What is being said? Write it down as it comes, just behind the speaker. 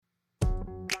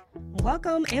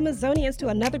Welcome, Amazonians, to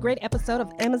another great episode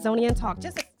of Amazonian Talk.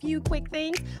 Just a few quick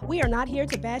things. We are not here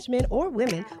to bash men or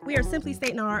women. We are simply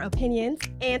stating our opinions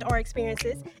and our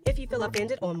experiences. If you feel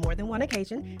offended on more than one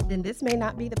occasion, then this may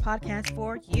not be the podcast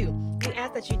for you. We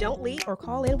ask that you don't leave or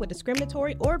call in with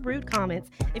discriminatory or rude comments.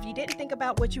 If you didn't think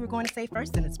about what you were going to say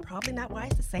first, then it's probably not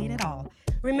wise to say it at all.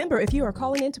 Remember, if you are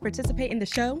calling in to participate in the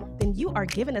show, then you are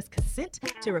giving us consent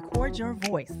to record your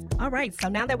voice. All right, so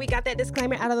now that we got that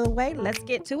disclaimer out of the way, let's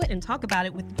get to it and talk about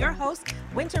it with your hosts,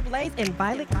 Winter Blaze and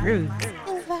Violet Cruz.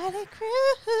 Violet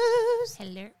Cruz.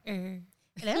 Hello.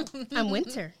 Hello, I'm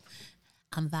Winter.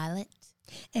 I'm Violet.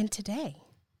 And today,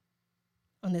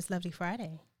 on this lovely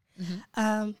Friday,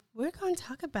 we're going to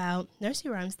talk about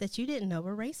nursery rhymes that you didn't know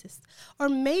were racist. Or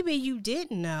maybe you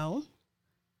didn't know.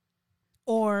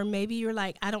 Or maybe you're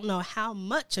like, I don't know how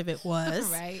much of it was.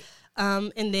 Right.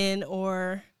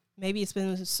 Or maybe it's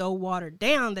been so watered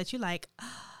down that you're like,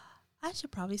 I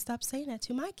should probably stop saying that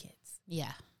to my kids.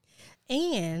 Yeah.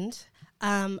 And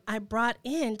I brought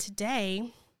in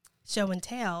today, show and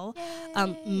tell,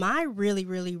 my really,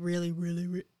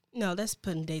 no, that's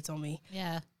putting dates on me.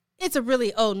 Yeah. It's a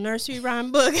really old nursery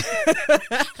rhyme book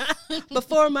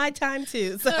before my time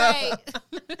too. So Right.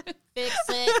 Fix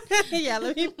it. yeah,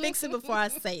 let me fix it before I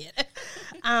say it.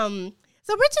 So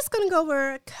we're just going to go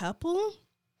over a couple,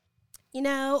 and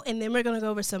then we're going to go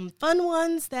over some fun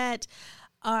ones that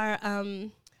are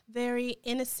very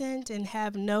innocent and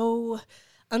have no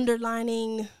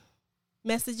underlining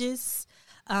messages.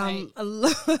 Right.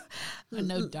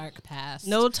 No dark past.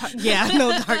 No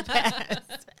dark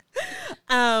past.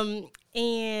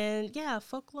 And yeah,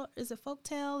 folklore, is it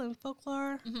folktale and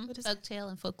folklore? What is Folktale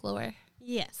and folklore.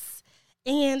 Yes.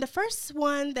 And the first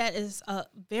one that is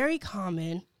very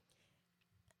common,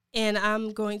 and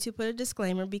I'm going to put a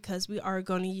disclaimer because we are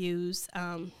going to use,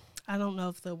 I don't know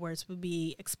if the words would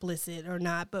be explicit or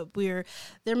not, but there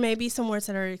may be some words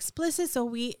that are explicit,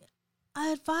 so I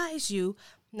advise you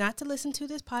not to listen to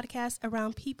this podcast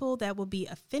around people that will be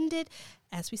offended,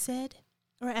 as we said,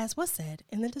 or as was said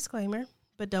in the disclaimer,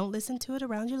 but don't listen to it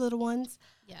around your little ones.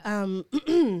 Yeah.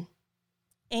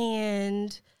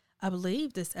 And I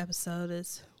believe this episode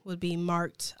would be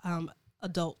marked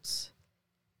adults.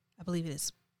 I believe it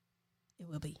is. It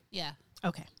will be. Yeah.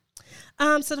 Okay.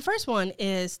 So the first one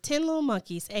is 10 Little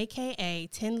Monkeys, a.k.a.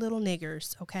 10 Little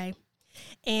Niggers, okay?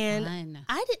 And Fun.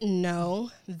 I didn't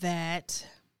know that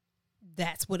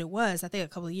that's what it was. I think a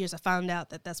couple of years I found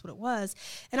out that that's what it was.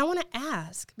 And I want to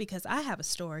ask, because I have a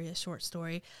short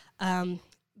story,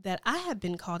 that I have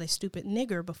been called a stupid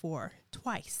nigger before,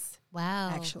 twice. Wow.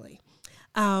 Actually.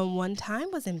 One time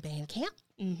was in band camp.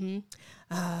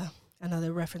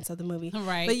 Another reference of the movie.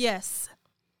 Right. But yes.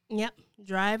 Yep.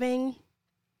 Driving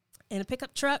in a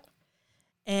pickup truck.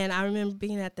 And I remember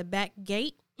being at the back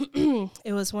gate.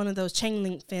 It was one of those chain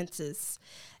link fences.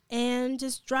 And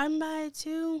just driving by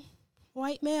two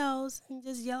white males and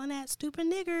just yelling at stupid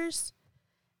niggers.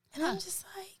 And I'm just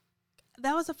like,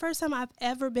 that was the first time I've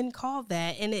ever been called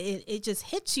that. And it just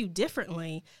hits you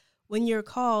differently when you're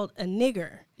called a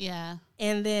nigger. Yeah.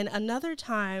 And then another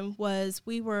time was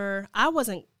it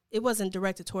wasn't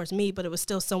directed towards me, but it was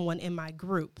still someone in my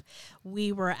group.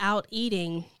 We were out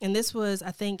eating, and this was,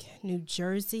 I think, New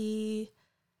Jersey,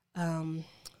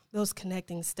 those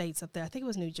connecting states up there. I think it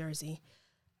was New Jersey.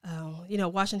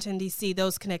 Washington, D.C.,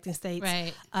 those connecting states.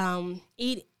 Right.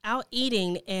 Out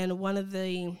eating, and one of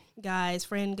the guy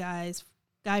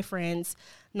friends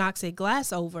knocks a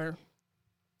glass over,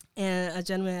 and a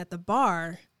gentleman at the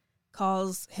bar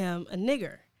calls him a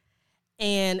nigger.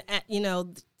 And,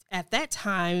 at that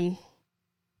time,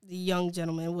 the young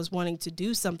gentleman was wanting to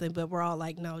do something, but we're all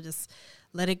like, no, just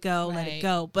let it go, let it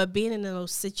go. But being in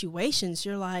those situations,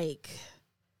 you're like,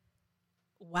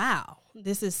 wow,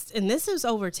 this was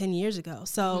over 10 years ago.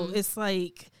 So it's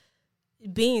like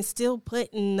being still put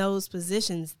in those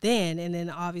positions then, and then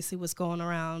obviously what's going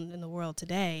around in the world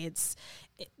today,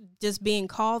 just being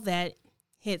called that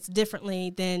hits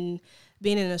differently than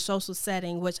being in a social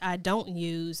setting, which I don't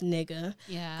use nigga.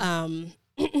 Yeah.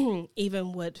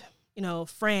 Even with,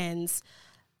 friends,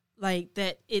 like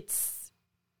that,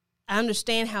 I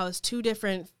understand how it's two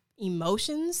different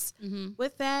emotions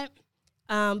with that.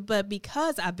 But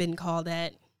because I've been called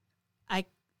that, I've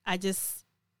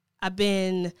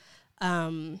been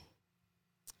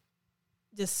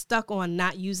just stuck on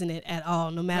not using it at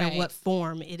all, no matter what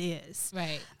form it is.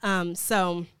 Right.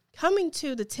 So coming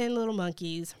to the 10 Little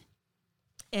Monkeys,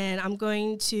 and I'm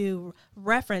going to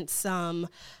reference some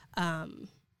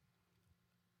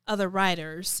other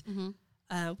writers,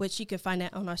 which you can find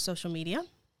out on our social media.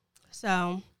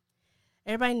 So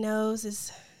everybody knows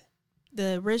is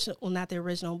the original, well, not the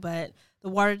original, but the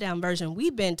watered down version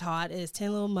we've been taught is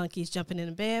 10 little monkeys jumping in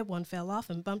a bed. One fell off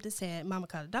and bumped his head. Mama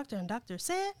called a doctor, and doctor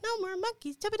said, no more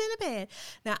monkeys jumping in a bed.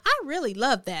 Now, I really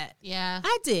love that. Yeah.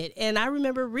 I did. And I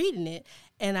remember reading it.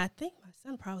 And I think my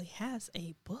son probably has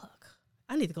a book.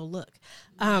 I need to go look.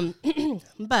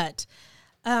 But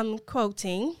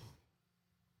quoting,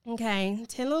 okay,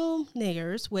 10 little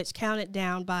niggers, which counted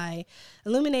down by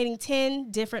illuminating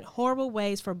 10 different horrible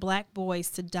ways for black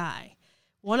boys to die.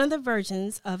 One of the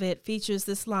versions of it features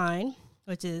this line,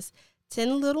 which is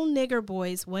 10 little nigger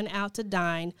boys went out to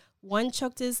dine. One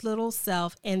choked his little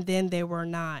self, and then there were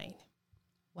 9.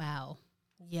 Wow.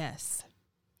 Yes.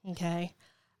 Okay.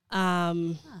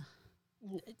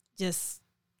 Just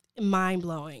mind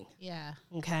blowing. Yeah.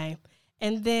 Okay.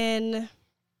 And then,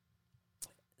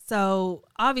 so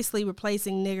obviously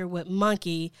replacing nigger with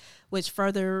monkey, which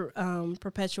further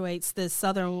perpetuates the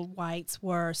Southern whites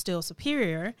were still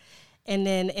superior. And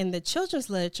then in the children's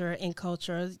literature and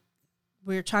culture,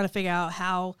 we're trying to figure out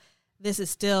how this is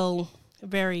still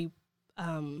very,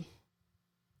 is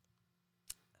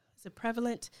it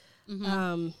prevalent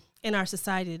in our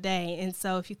society today? And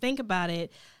so if you think about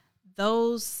it,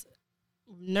 those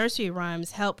nursery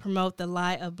rhymes help promote the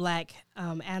lie of black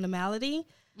animality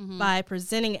by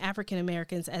presenting African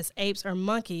Americans as apes or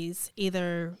monkeys,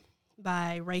 either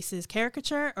by racist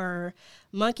caricature or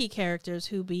monkey characters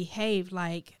who behave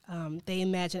like they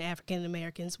imagine African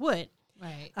Americans would.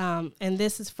 Right. And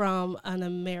this is from an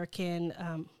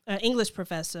American English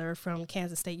professor from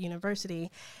Kansas State University.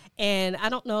 And I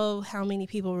don't know how many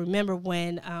people remember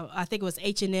when, I think it was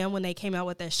H&M when they came out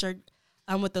with that shirt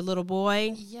with the little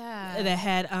boy that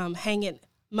had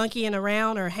monkeying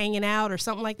around or hanging out or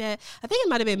something like that. I think it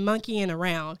might have been monkeying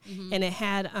around. And it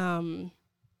had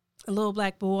a little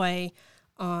black boy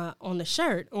on the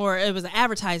shirt, or it was an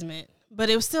advertisement. But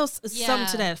it was still something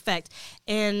to that effect,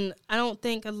 and I don't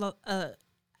think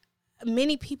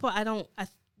many people. I don't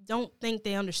think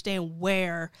they understand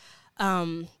where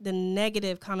the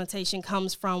negative connotation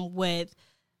comes from with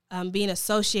being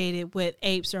associated with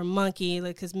apes or monkey,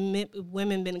 because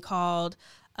women been called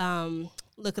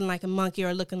looking like a monkey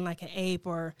or looking like an ape,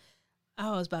 or I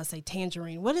was about to say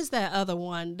tangerine. What is that other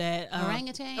one that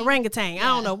orangutan? Orangutan. Yeah.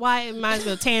 I don't know why it reminds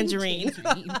me of tangerine.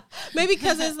 Maybe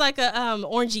because it's like a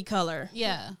orangey color.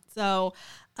 Yeah. So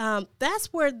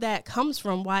that's where that comes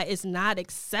from. Why it's not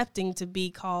accepting to be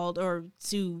called or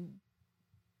to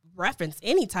reference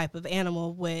any type of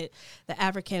animal with the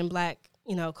African black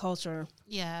culture.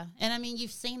 Yeah. And I mean, you've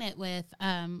seen it with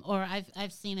or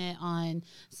I've seen it on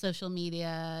social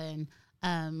media,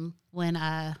 and when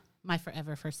my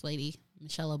forever first lady,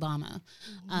 Michelle Obama,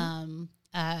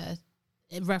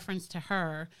 in reference to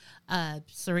her,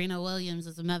 Serena Williams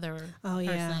is another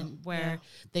person where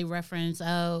they reference,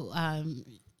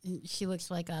 she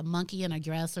looks like a monkey in a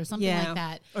dress or something like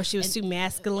that. Or she was too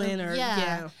masculine or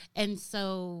And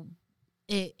so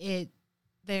there's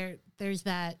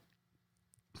that.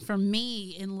 For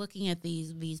me, in looking at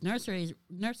these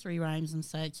nursery rhymes and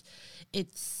such,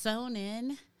 it's sewn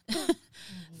in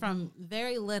from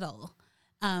very little,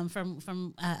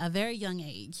 from a very young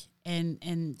age,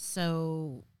 and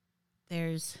so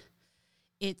it's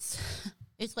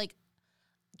like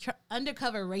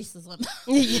undercover racism.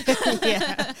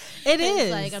 It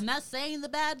is. Like, I'm not saying the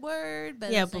bad word,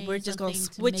 but but we're just gonna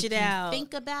switch it out.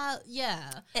 Think about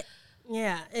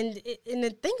and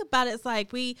the thing about it is,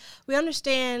 like, we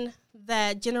understand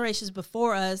that generations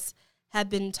before us have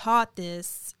been taught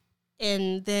this,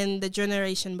 and then the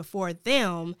generation before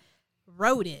them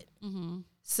wrote it.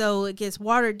 So it gets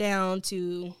watered down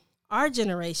to our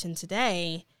generation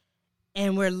today,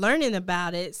 and we're learning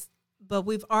about it, but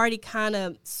we've already kind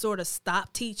of sort of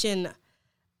stopped teaching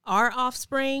our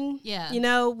offspring.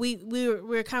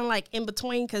 We're kind of like in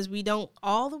between, because we don't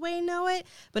all the way know it,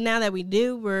 but now that we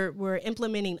do, we're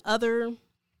implementing other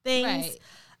things.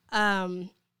 And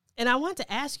I want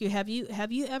to ask you, have you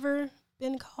ever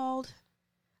been called,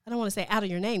 I don't want to say out of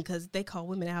your name, because they call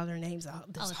women out of their names.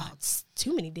 There's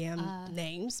too many damn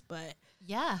names, but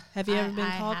have you ever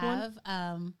been called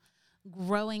one?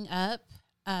 Growing up,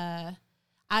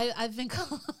 I've been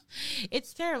called.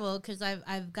 It's terrible because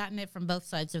I've gotten it from both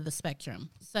sides of the spectrum.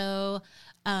 So,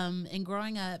 in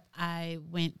growing up, I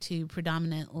went to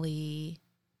predominantly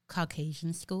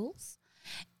Caucasian schools,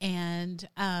 and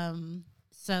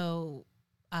so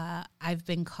I've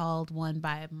been called one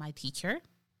by my teacher.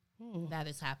 That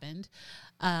has happened,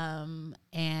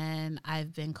 and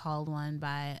I've been called one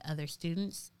by other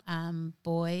students,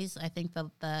 boys. I think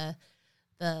the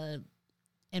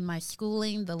in my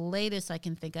schooling, the latest I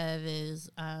can think of is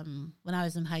when I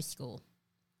was in high school.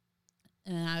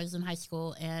 and I was in high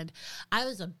school, and I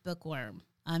was a bookworm.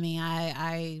 I mean,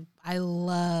 I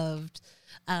loved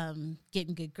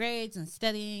getting good grades and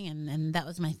studying, and that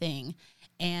was my thing.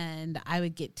 And I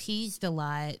would get teased a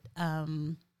lot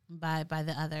by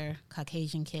the other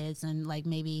Caucasian kids, and like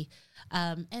maybe,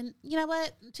 and you know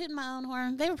what, tooting my own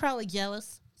horn, they were probably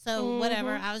jealous. So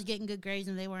whatever, I was getting good grades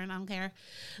and they weren't. I don't care.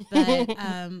 But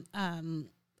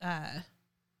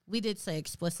we did say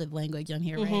explicit language on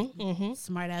here, right?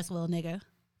 Smart ass little nigga.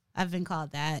 I've been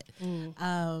called that.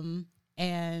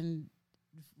 And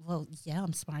well, yeah,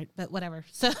 I'm smart, but whatever.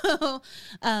 So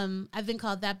I've been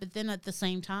called that, but then at the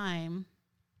same time,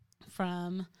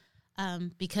 from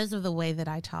because of the way that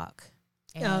I talk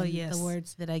and the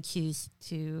words that I choose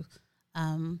to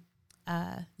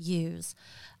use,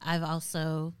 I've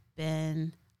also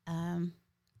been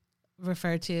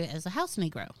referred to as a house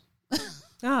Negro.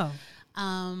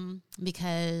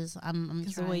 Because I'm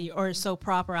the way you are so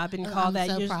proper. I've been called that.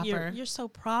 So you're so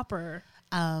proper.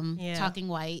 Talking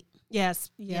white.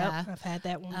 Yes. Yep. I've had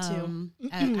that one too.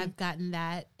 I've gotten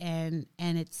that, and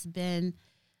it's been,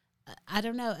 I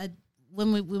don't know,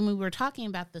 when we were talking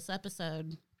about this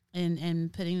episode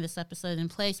and putting this episode in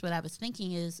place, what I was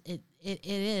thinking is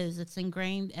it's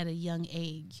ingrained at a young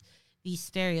age, these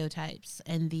stereotypes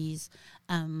and these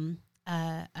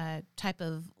type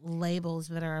of labels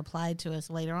that are applied to us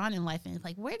later on in life. And it's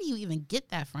like, where do you even get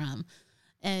that from?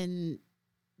 And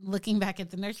looking back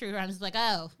at the nursery rhymes, it's like,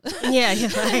 oh. Yeah, you're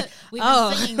right. We've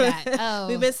been singing that. Oh.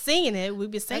 We've been singing it. We've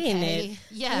been saying it.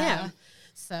 Yeah.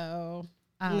 So,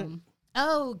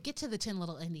 get to the 10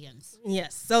 Little Indians.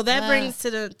 Yes. So that brings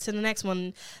to the next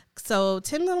one. So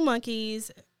 10 Little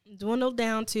Monkeys dwindled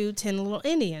down to 10 Little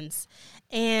Indians.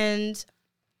 And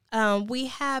we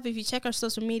have, if you check our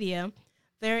social media,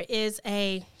 there is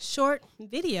a short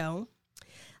video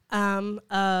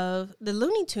of the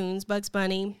Looney Tunes, Bugs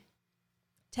Bunny,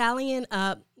 tallying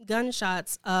up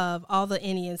gunshots of all the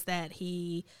Indians that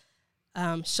he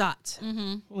shot.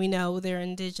 We know they're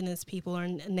indigenous people or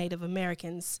Native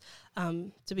Americans,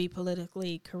 to be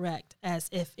politically correct, as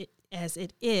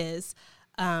it is.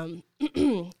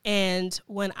 And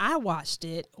when I watched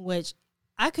it, which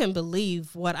I couldn't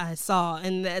believe what I saw,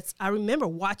 and I remember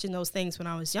watching those things when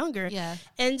I was younger,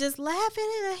 and just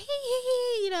laughing and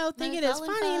thinking it's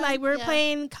funny. Fun. Like we're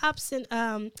playing cops and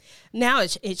now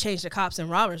it changed to cops and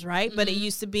robbers, right? But it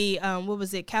used to be what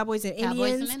was it, Cowboys and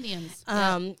Indians?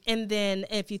 And then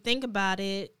if you think about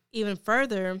it even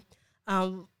further,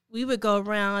 we would go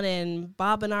around and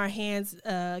bobbing our hands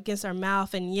against our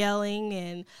mouth and yelling,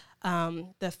 and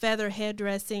the feather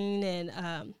headdressing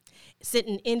and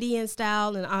sitting Indian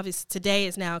style, and obviously today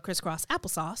is now crisscross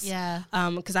applesauce. Yeah.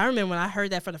 Because I remember when I heard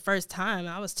that for the first time,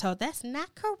 I was told that's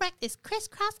not correct. It's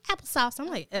crisscross applesauce. I'm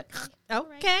like,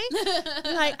 okay.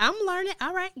 Like I'm learning.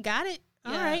 All right, got it.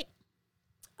 All right.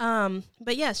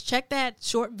 But yes, check that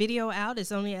short video out.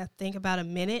 It's only I think about a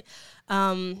minute.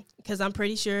 Because I'm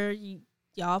pretty sure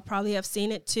y'all probably have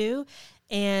seen it too,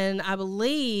 and I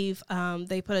believe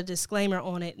they put a disclaimer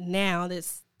on it now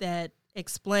that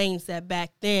explains that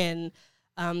back then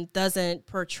doesn't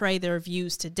portray their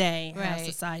views today, how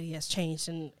society has changed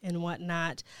and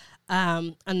whatnot.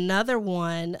 Another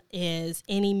one is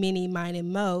Eeny, Meeny, Miny,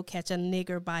 Mo, catch a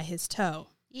nigger by his toe.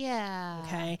 Yeah.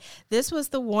 Okay. This was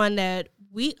the one that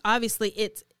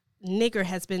it's nigger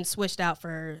has been switched out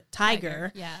for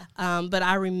tiger. Yeah. But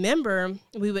I remember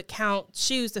we would count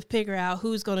shoes to figure out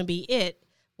who's going to be it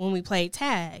when we played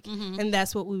tag. And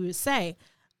that's what we would say.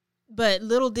 But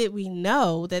little did we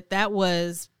know that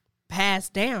was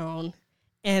passed down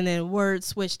and then words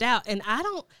switched out. And I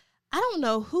don't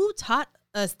know who taught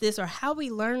us this or how we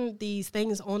learned these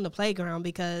things on the playground,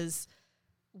 because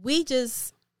we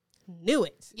just knew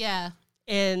it. Yeah.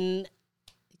 And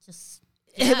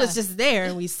it was just there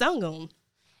and we sung them.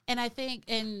 And I think,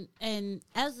 and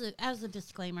as a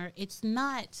disclaimer, it's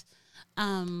not,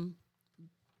 we're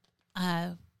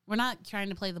not trying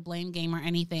to play the blame game or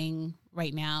anything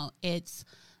right now. It's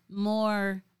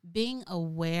more being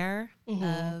aware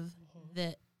of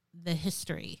the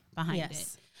history behind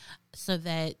it, so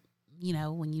that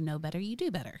when you know better, you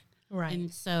do better. Right.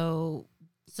 And so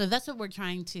that's what we're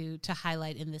trying to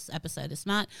highlight in this episode. It's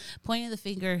not pointing the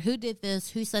finger, who did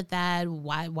this, who said that,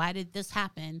 why did this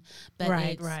happen?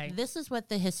 But this is what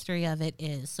the history of it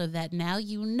is, so that now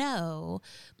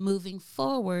moving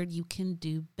forward, you can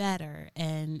do better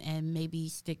and maybe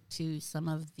stick to some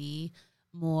of the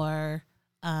more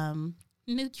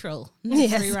neutral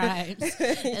nursery rhymes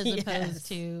as opposed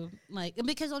to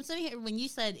because I'm sitting here, when you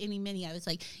said Eeny Meeny, I was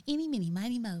like, Eeny Meeny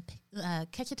Miny Mo,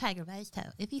 catch a tiger by his toe.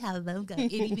 If you have a bone, go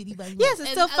Eeny Meeny Miny Mo. Yes,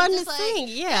 it's so fun to sing.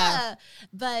 Yeah.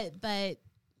 But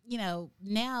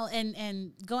now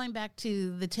and going back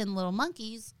to the 10 Little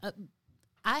Monkeys,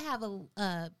 I have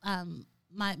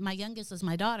my youngest is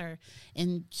my daughter,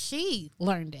 and she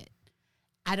learned it.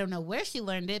 I don't know where she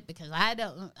learned it because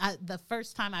the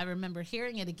first time I remember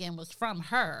hearing it again was from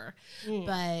her,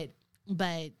 but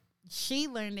she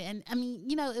learned it. And I mean,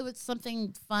 it was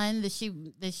something fun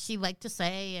that she liked to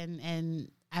say, and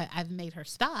I've made her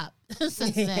stop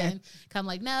since then. I'm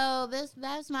like, no,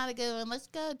 that's not a good one. Let's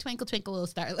go Twinkle Twinkle Little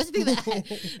Star. Let's do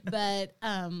that. But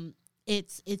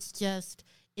it's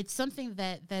something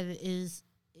that is.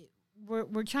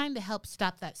 We're trying to help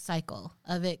stop that cycle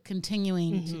of it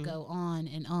continuing to go on.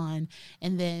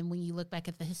 And then when you look back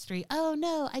at the history, oh,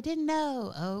 no, I didn't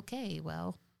know. Okay,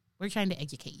 well, we're trying to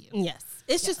educate you. Yes.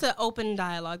 It's just an open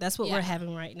dialogue. That's what we're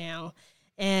having right now.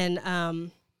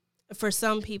 And for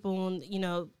some people,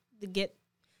 to get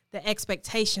the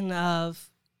expectation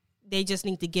of they just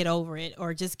need to get over it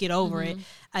or just get over it.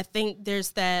 I think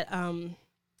there's that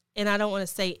and I don't want to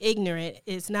say ignorant.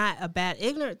 It's not a bad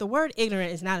ignorant. The word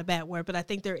ignorant is not a bad word, but I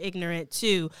think they're ignorant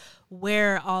to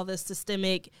where all the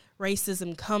systemic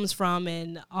racism comes from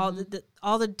and all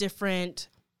the different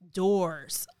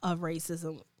doors of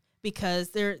racism, because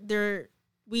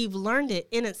we've learned it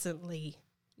innocently.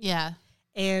 Yeah.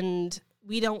 And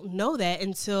we don't know that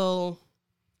until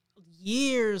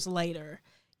years later,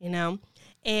 And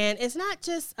it's not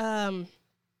just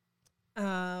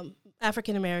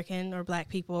African American or Black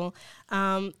people.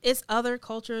 It's other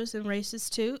cultures and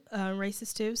races too.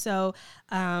 So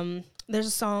there's a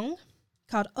song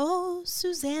called "Oh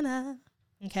Susanna."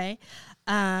 Okay,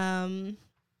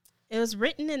 it was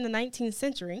written in the 19th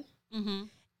century,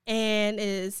 and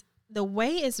the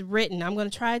way it's written. I'm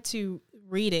going to try to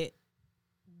read it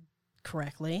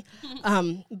correctly,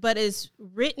 but it's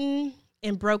written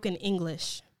in broken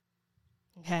English.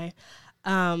 Okay,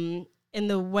 in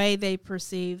the way they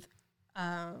perceive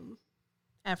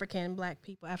African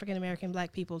American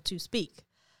Black people to speak.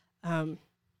 So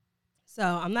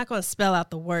I'm not going to spell out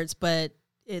the words, but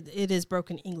it is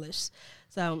broken English.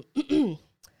 So I'm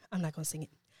not going to sing it.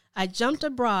 I jumped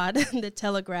abroad the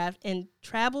telegraph and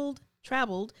traveled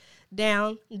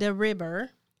down the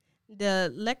river.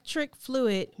 The electric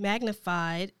fluid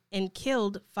magnified and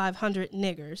killed 500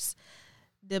 niggers.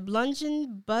 The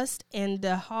bludgeon bust and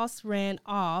the hoss ran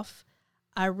off.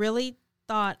 I really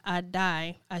thought I'd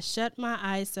die. I shut my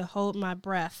eyes to hold my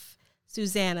breath.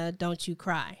 Susanna, don't you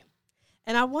cry.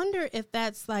 And I wonder if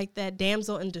that's like that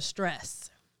damsel in distress.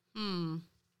 And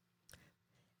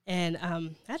I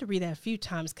had to read that a few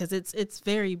times because it's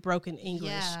very broken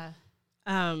English. Yeah.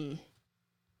 Jeez.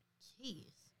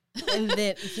 And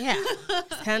then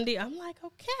Candy, I'm like,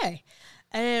 okay.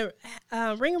 And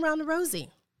Ring Around the Rosie.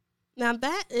 Now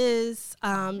that is,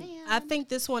 I think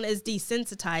this one is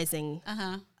desensitizing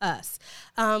us,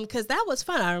 because that was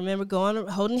fun. I remember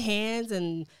holding hands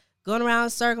and going around in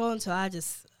a circle until I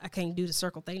can't do the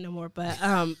circle thing no more. But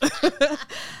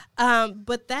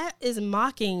but that is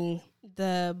mocking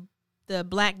the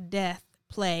Black Death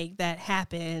plague that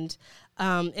happened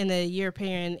in the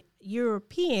European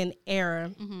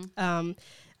era,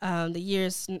 the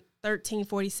years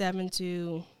 1347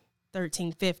 to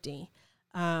 1350.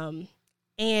 And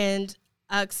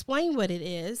I'll explain what it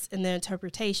is and the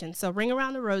interpretation. So Ring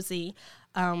Around the Rosie,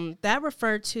 that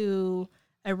referred to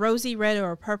a rosy red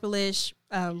or a purplish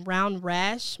round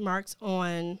rash marks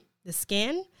on the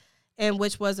skin, and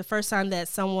which was the first time that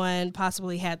someone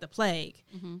possibly had the plague.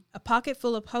 A pocket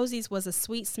full of posies was a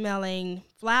sweet-smelling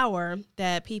flower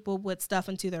that people would stuff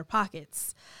into their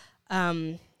pockets.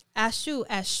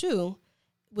 Ashu,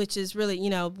 which is really,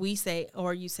 we say,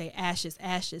 or you say ashes,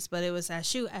 but it was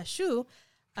ashu,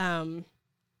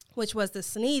 which was the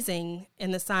sneezing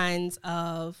and the signs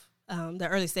of the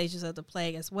early stages of the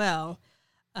plague as well.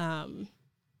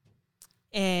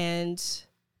 And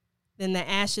then the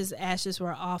ashes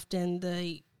were often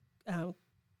the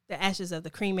ashes of the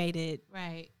cremated,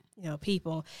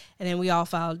 people. And then we all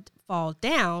fall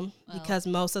down because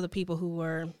most of the people who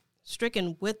were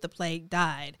stricken with the plague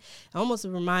died. It almost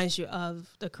reminds you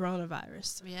of the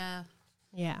coronavirus. Yeah.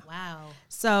 Wow.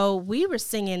 So we were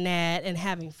singing that and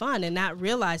having fun and not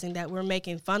realizing that we're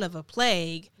making fun of a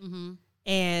plague.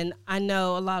 And I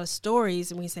know a lot of stories,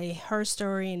 and we say her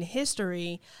story and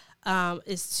history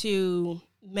is to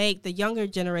make the younger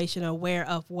generation aware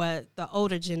of what the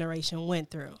older generation went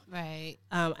through. Right.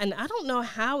 And I don't know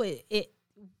how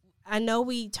I know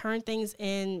we turn things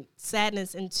in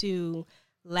sadness into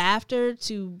laughter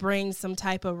to bring some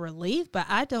type of relief, but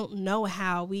I don't know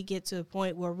how we get to a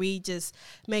point where we just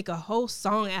make a whole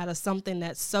song out of something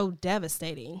that's so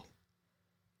devastating.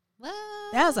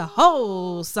 That was a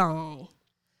whole song.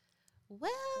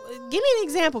 Well, Give me an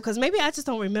example, because maybe I just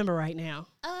don't remember right now.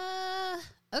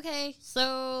 Okay,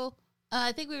 so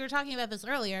I think we were talking about this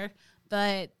earlier,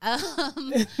 but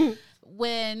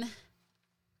when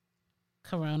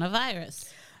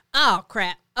coronavirus. Oh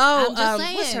crap! Oh, I'm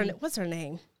just saying. what's her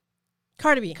name?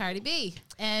 Cardi B. Cardi B.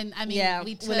 And I mean, Yeah,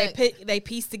 we took, when they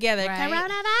pieced together right?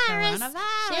 coronavirus.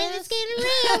 Shit is getting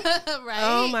real. Right?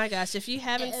 Oh my gosh! If you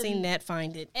haven't seen that,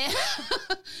 find it.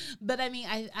 But I mean,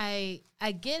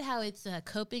 I get how it's a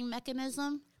coping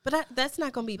mechanism. But that's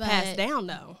not going to be passed down,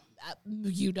 though.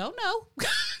 You don't know.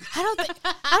 I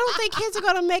don't think kids are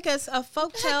going to make us a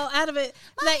folk tale out of it.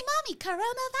 Mommy,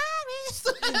 coronavirus.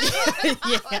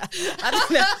 Yeah, I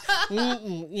don't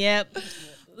know. Yep.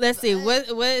 Let's see. What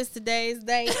is today's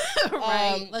date?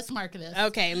 Right. Let's mark this.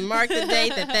 Okay, mark the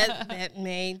date that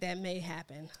may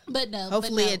happen. But no.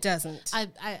 Hopefully it doesn't.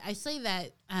 I say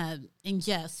that in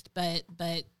jest, but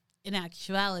in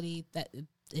actuality, that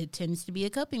it tends to be a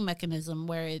coping mechanism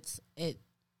where it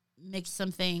makes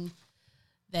something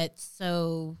that's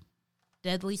so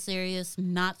deadly serious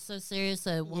not so serious,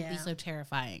 so it won't be so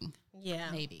terrifying.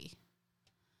 Yeah, maybe.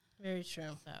 Very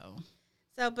true.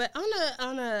 So, but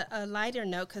on a lighter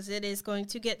note, because it is going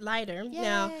to get lighter. Yay.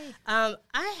 Now,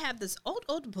 I have this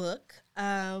old book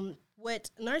with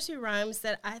nursery rhymes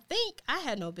that I think I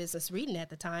had no business reading at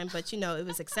the time, but it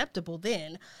was acceptable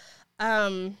then.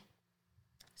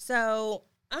 So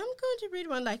I'm going to read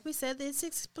one. Like we said, it's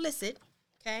explicit.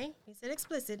 Okay, we said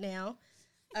explicit now.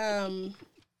 And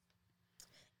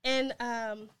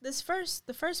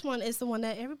the first one is the one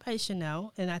that everybody should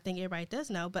know, and I think everybody does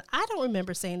know, but I don't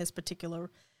remember saying this particular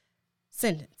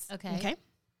sentence. Okay. 3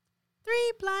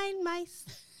 blind mice,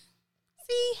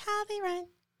 see how they run.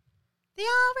 They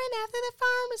all ran after the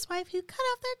farmer's wife who cut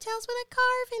off their tails with a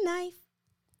carving knife.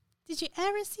 Did you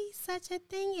ever see such a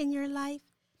thing in your life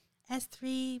as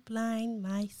 3 blind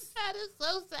mice? That is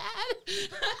so sad.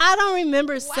 I don't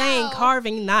remember saying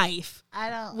carving knife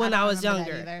when I was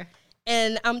younger.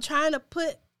 And I'm trying to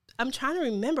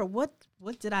remember what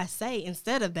did I say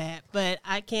instead of that, but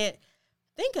I can't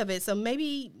think of it. So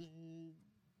maybe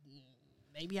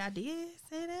I did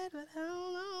say that, but I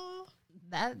don't know.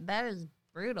 That is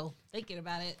brutal, thinking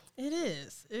about it. It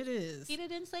is. Peter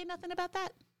didn't say nothing about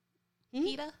that?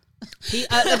 Peter?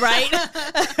 Right?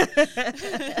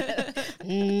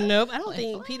 Nope. I don't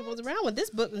think Peter was around with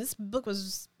this book. This book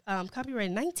was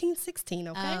copyrighted 1916,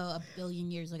 okay? Oh, a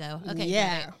billion years ago. Okay.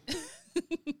 Yeah.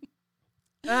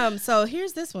 So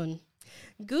here's this one.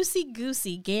 Goosey,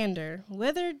 goosey, gander,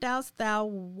 whither dost thou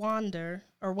wander,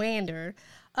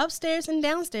 upstairs and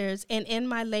downstairs, and in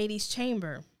my lady's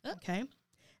chamber? Okay.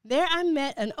 There I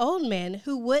met an old man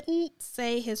who wouldn't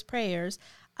say his prayers.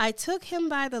 I took him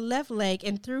by the left leg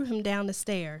and threw him down the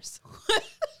stairs.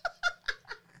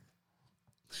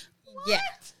 Yeah.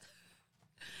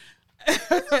 This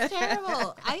is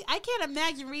terrible. I can't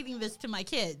imagine reading this to my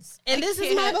kids. And this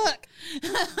is my book.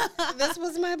 This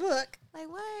was my book. Like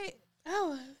what?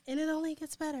 Oh, and it only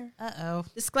gets better. Uh-oh.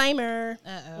 Disclaimer.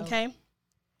 Uh-oh. Okay.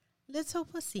 Little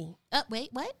pussy. Wait,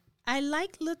 what? I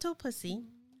like little pussy.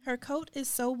 Her coat is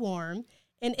so warm,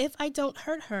 and if I don't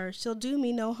hurt her, she'll do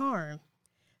me no harm.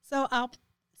 So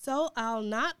I'll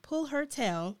not pull her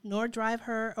tail, nor drive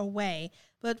her away,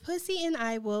 but pussy and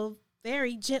I will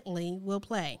very gently will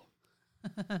play.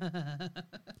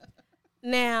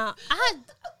 Now,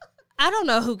 I don't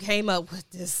know who came up with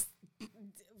this.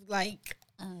 Like,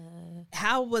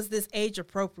 how was this age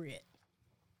appropriate?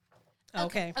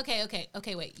 Okay,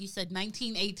 wait. You said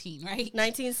 1918, right?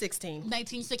 1916.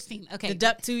 1916. Okay.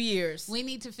 Deduct 2 years. We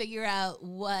need to figure out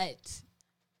what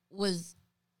was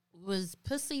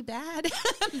pussy bad back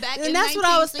in 1916? And that's what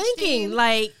I was thinking.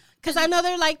 Like, because I know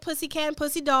they're like Pussycat and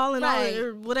Pussy Doll and all,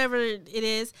 or whatever it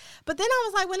is. But then I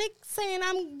was like, when it's saying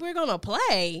we're going to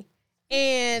play,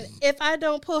 and if I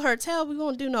don't pull her tail, we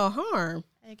won't do no harm.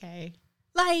 Okay.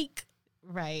 Like.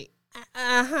 Right.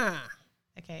 Uh-huh.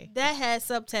 Okay. That has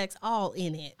subtext all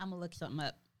in it. I'm going to look something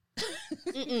up.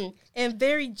 And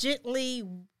very gently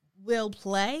will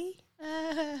play?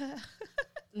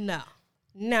 No.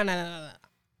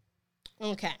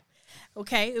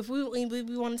 Okay. If we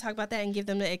want to talk about that and give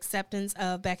them the acceptance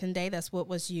of back in the day, that's what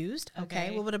was used.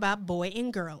 Okay. What about boy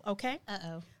and girl? Okay.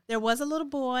 Uh-oh. There was a little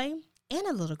boy and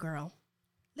a little girl.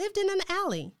 Lived in an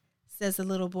alley, says the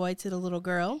little boy to the little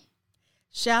girl.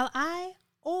 Shall I?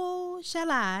 Oh, shall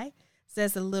I?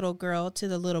 Says the little girl to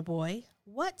the little boy.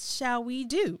 What shall we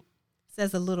do?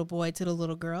 Says the little boy to the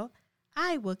little girl.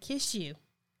 I will kiss you.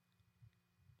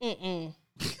 In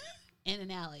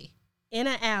an alley. In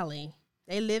an alley.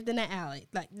 They lived in an alley.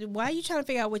 Like, why are you trying to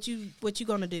figure out what you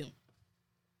gonna do?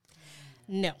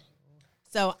 No.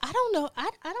 So I don't know. I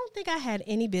don't think I had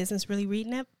any business really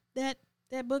reading that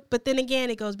book. But then again,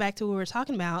 it goes back to what we were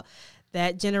talking about,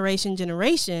 that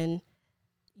generation.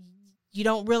 You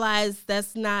don't realize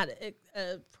that's not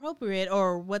appropriate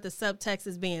or what the subtext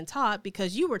is being taught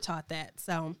because you were taught that.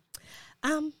 So,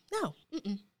 no.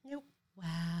 Nope.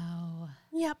 Wow.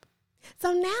 Yep.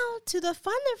 So now to the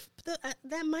fun of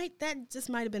that just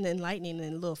might have been enlightening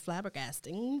and a little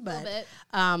flabbergasting,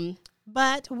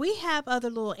 but we have other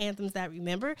little anthems that I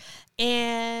remember,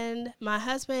 and my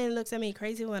husband looks at me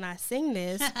crazy when I sing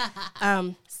this.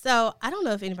 So I don't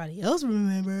know if anybody else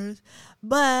remembers,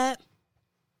 but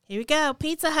here we go.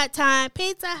 Pizza Hut time.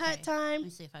 Pizza Hut time. Let me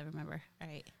see if I remember. All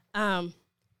right.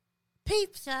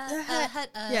 Pizza Hut.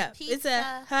 Yeah,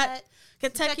 Pizza Hut.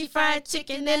 Kentucky Fried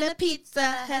Chicken and a Pizza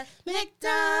Hut.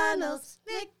 McDonald's.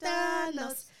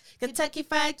 Kentucky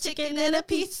Fried Chicken and a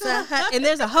Pizza Hut. And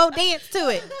there's a whole dance to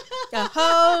it. A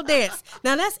whole dance.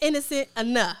 Now, that's innocent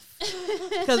enough.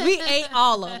 Because we ate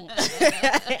all of them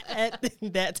at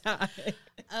that time.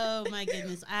 Oh, my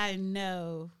goodness. I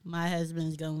know my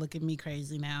husband's going to look at me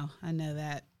crazy now. I know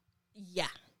that. Yeah.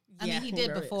 I mean, he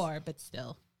did before, but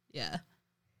still. Yeah.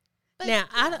 But, now,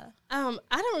 I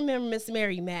don't remember Miss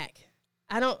Mary Mack.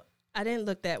 I didn't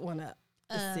look that one up.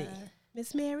 Let's see.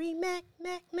 Miss Mary Mack.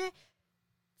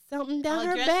 Something down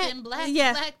her dressed back. In black,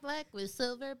 black with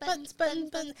silver buttons.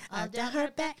 All down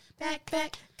her back.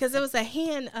 Because it was a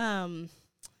hand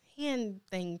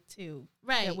thing too.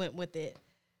 Right. That went with it.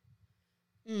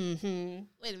 Mm-hmm.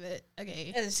 Wait a minute.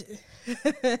 Okay.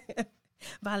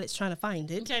 Violet's trying to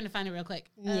find I'm it. trying to find it real quick.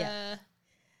 Yeah.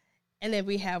 And then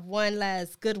we have one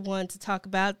last good one to talk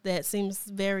about that seems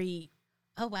very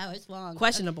Oh, wow. It's long.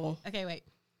 questionable. Okay, wait.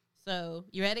 So,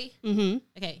 you ready? Mm-hmm.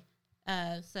 Okay.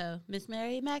 So Miss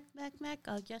Mary Mack,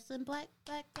 all dressed in black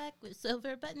with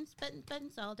silver buttons,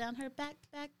 all down her back.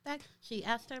 She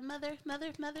asked her mother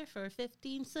for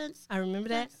 15 cents. I remember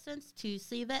that. Cents to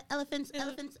see the elephants.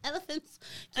 Elephants.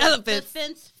 The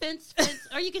fence,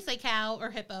 or you could say cow or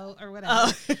hippo or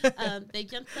whatever. Oh. They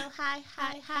jumped so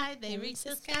high, they reached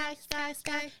the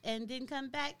sky, and didn't come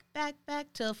back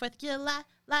till 4th of July.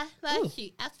 Ooh.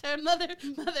 She asked her mother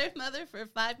for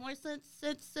 5 more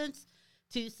cents.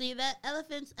 To see that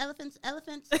elephants, jump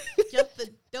the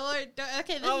door.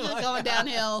 Okay, this is going God.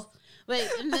 downhill. Wait,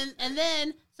 and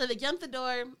then, so they jump the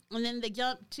door, and then they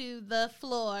jump to the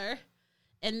floor,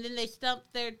 and then they stump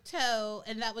their toe,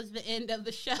 and that was the end of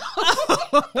the show.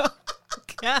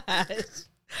 Gosh.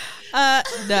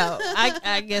 No,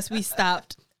 I guess we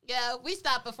stopped. Yeah, we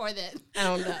stopped before then. I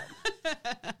don't know.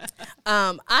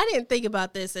 I didn't think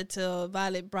about this until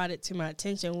Violet brought it to my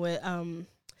attention with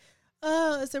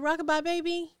is it Rockabye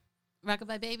Baby?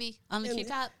 Rockabye Baby on the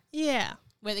treetop, Yeah.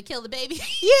 where they kill the baby.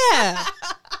 Yeah. I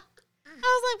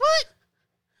was like, what?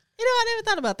 I never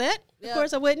thought about that. Yep. Of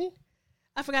course I wouldn't.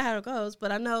 I forgot how it goes,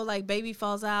 but I know like baby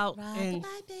falls out and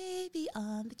Rockabye Baby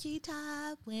on the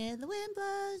treetop, when the wind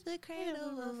blows, the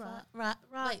cradle will rock.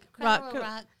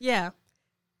 Yeah.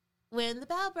 When the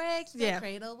bell breaks, the Yeah.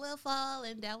 cradle will fall,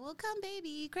 and down will come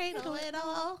baby, cradle it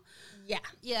all. Yeah.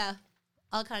 Yeah,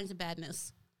 all kinds of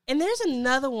badness. And there's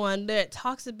another one that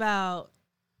talks about.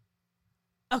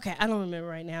 Okay, I don't remember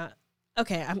right now.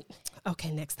 Okay,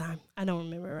 next time. I don't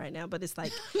remember right now, but it's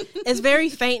like it's very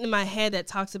faint in my head that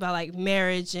talks about like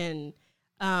marriage and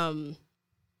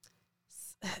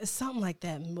something like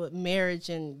that. Marriage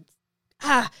and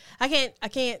I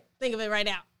can't think of it right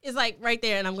now. It's like right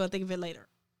there, and I'm gonna think of it later.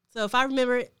 So if I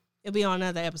remember it, it'll be on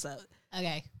another episode.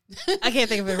 Okay. I can't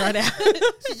think of it right now.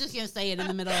 She's just going to say it in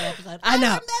the middle of the episode. I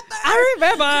know. I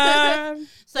remember.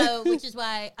 So, which is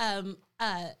why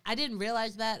I didn't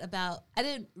realize that I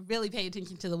didn't really pay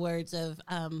attention to the words of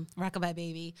Rockabye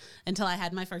Baby until I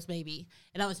had my first baby.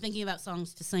 And I was thinking about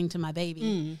songs to sing to my baby.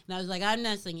 And I was like, I'm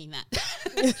not singing that.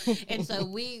 And so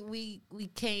we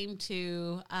came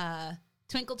to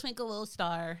Twinkle, Twinkle, Little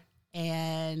Star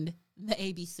and the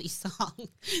ABC song.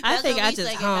 I That's think what I we just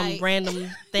sang at hum night. random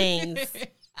things.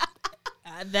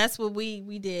 That's what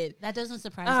we did. That doesn't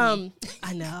surprise me.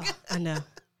 I know.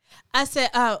 I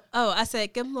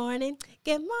said, good morning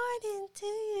to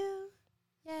you.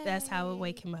 Yay. That's how I would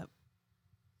wake him up.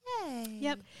 Yay.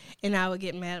 Yep. And I would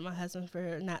get mad at my husband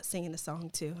for not singing the song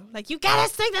too. Like, you gotta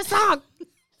sing the song.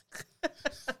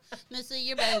 Missy,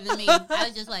 you're better than me. I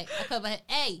was just like, I put my head,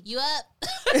 hey, you up?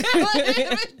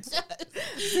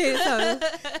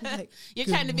 Like, You're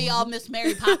trying to be all Miss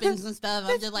Mary Poppins and stuff.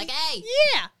 I'm just like, hey,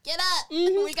 yeah. get up.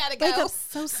 Mhm. We gotta go. Wake up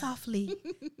so softly.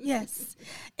 Yes.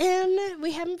 And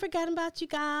we haven't forgotten about you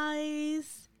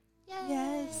guys. Yay.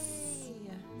 Yes.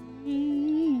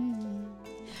 Mm.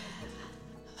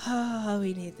 Oh,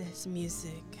 we need this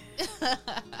music.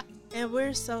 And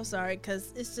we're so sorry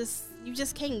because it's just, you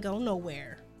just can't go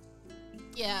nowhere.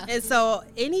 Yeah. And so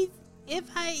if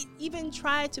I even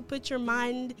try to put your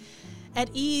mind at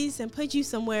ease and put you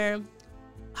somewhere,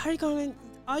 all you're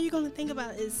gonna think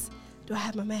about is, do I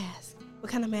have my mask? What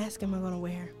kind of mask am I gonna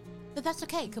wear? But that's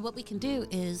okay, because what we can do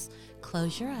is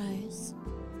close your eyes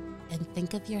and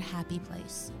think of your happy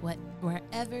place.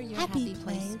 Wherever your happy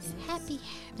place is. Happy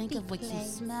Think of what you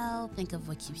place. smell, think of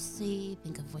what you see,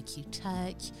 think of what you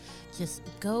touch. Just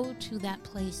go to that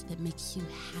place that makes you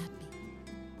happy.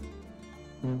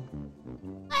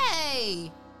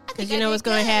 Hey! Because you know what's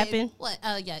going to happen? What?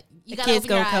 Oh, yeah. You The gotta kids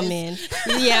open your going to come eyes.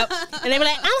 in. Yep. And they be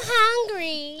like, I'm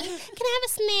hungry. Can I have a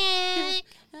snack?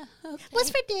 Okay. What's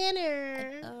for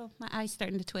dinner? Oh, my eye's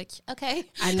starting to twitch. Okay.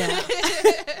 I know.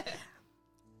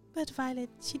 But Violet,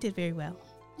 she did very well.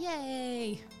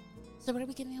 Yay. So what are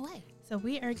we giving away? So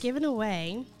we are giving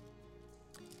away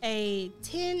a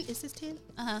 10. Is this 10?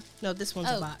 Uh-huh. No, this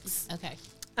one's a box. Okay.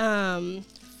 From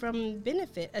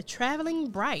Benefit, a traveling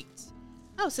bright.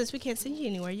 Oh, since we can't send you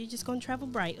anywhere, you're just going to travel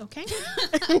bright, okay?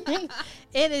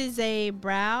 It is a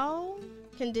brow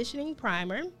conditioning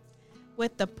primer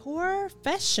with the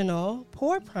Professional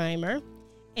Pore Primer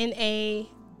and a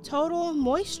Total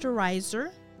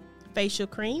Moisturizer facial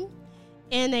cream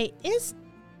and a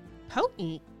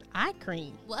potent eye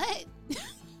cream. What?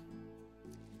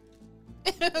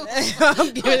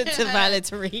 I'm giving it to Violet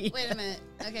to read. Wait a minute.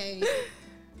 Okay.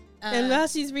 And while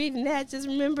she's reading that, just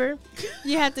remember,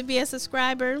 you have to be a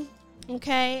subscriber,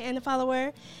 okay, and a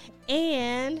follower.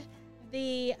 And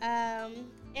the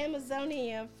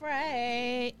Amazonian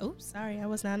phrase, oops, sorry, I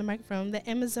was not on the microphone. The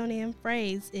Amazonian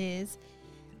phrase is,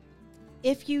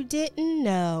 if you didn't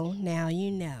know, now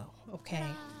you know, okay?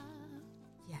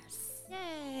 Yes.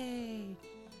 Yay.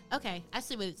 Okay, I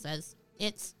see what it says.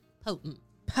 It's potent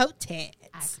Potent.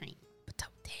 eye cream.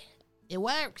 Potent. It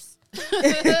works.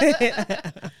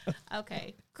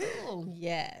 Okay, cool.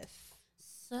 Yes.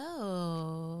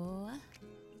 So,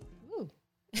 Ooh.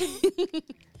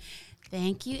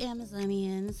 thank you,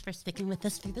 Amazonians, for sticking with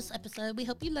us through this episode. We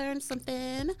hope you learned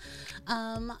something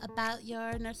about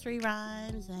your nursery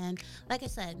rhymes. And like I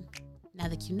said, now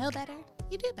that you know better,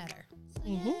 you do better. So,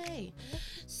 yay.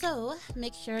 So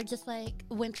make sure, just like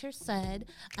Winter said,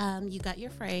 you got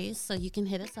your phrase, so you can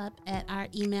hit us up at our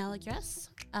email address,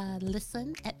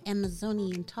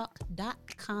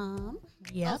 listen@amazoniantalk.com.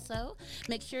 Yep. Also,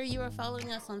 make sure you are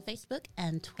following us on Facebook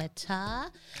and Twitter.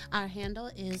 Our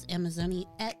handle is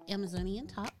Amazonian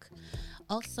Talk.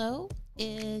 Also,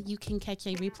 you can catch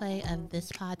a replay of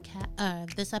this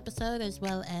podcast, this episode, as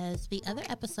well as the other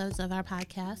episodes of our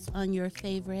podcast on your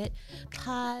favorite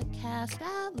podcast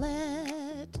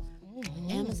outlet: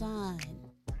 Amazon,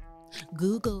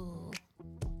 Google,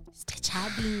 Stitch,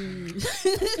 Podbean.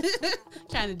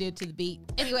 Trying to do it to the beat.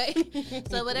 Anyway,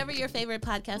 so whatever your favorite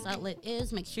podcast outlet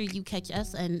is, make sure you catch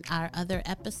us and our other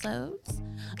episodes.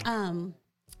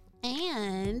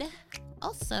 And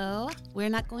also, we're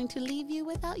not going to leave you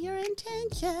without your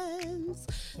intentions.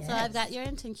 Yes. So I've got your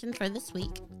intention for this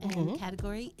week, and the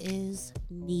category is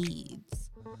needs.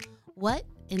 What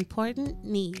important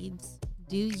needs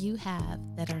do you have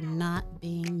that are not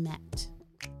being met?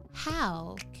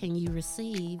 How can you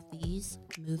receive these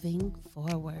moving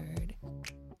forward?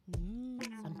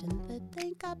 Something to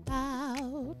think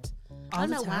about. I All don't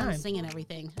the know why I'm time. singing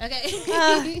everything. Okay.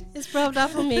 It's rubbed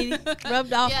off on me.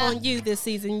 Rubbed off Yeah. on you this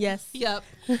season, yes. Yep.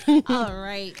 All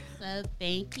right. So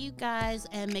thank you guys,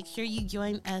 and make sure you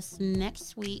join us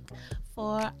next week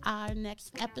for our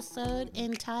next episode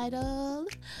entitled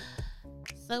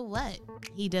 "So What?"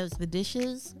 He does the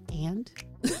dishes and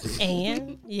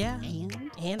And, yeah.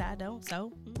 and And I don't,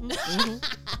 so.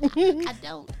 I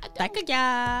don't. Thank you,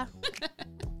 y'all.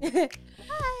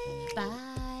 Bye.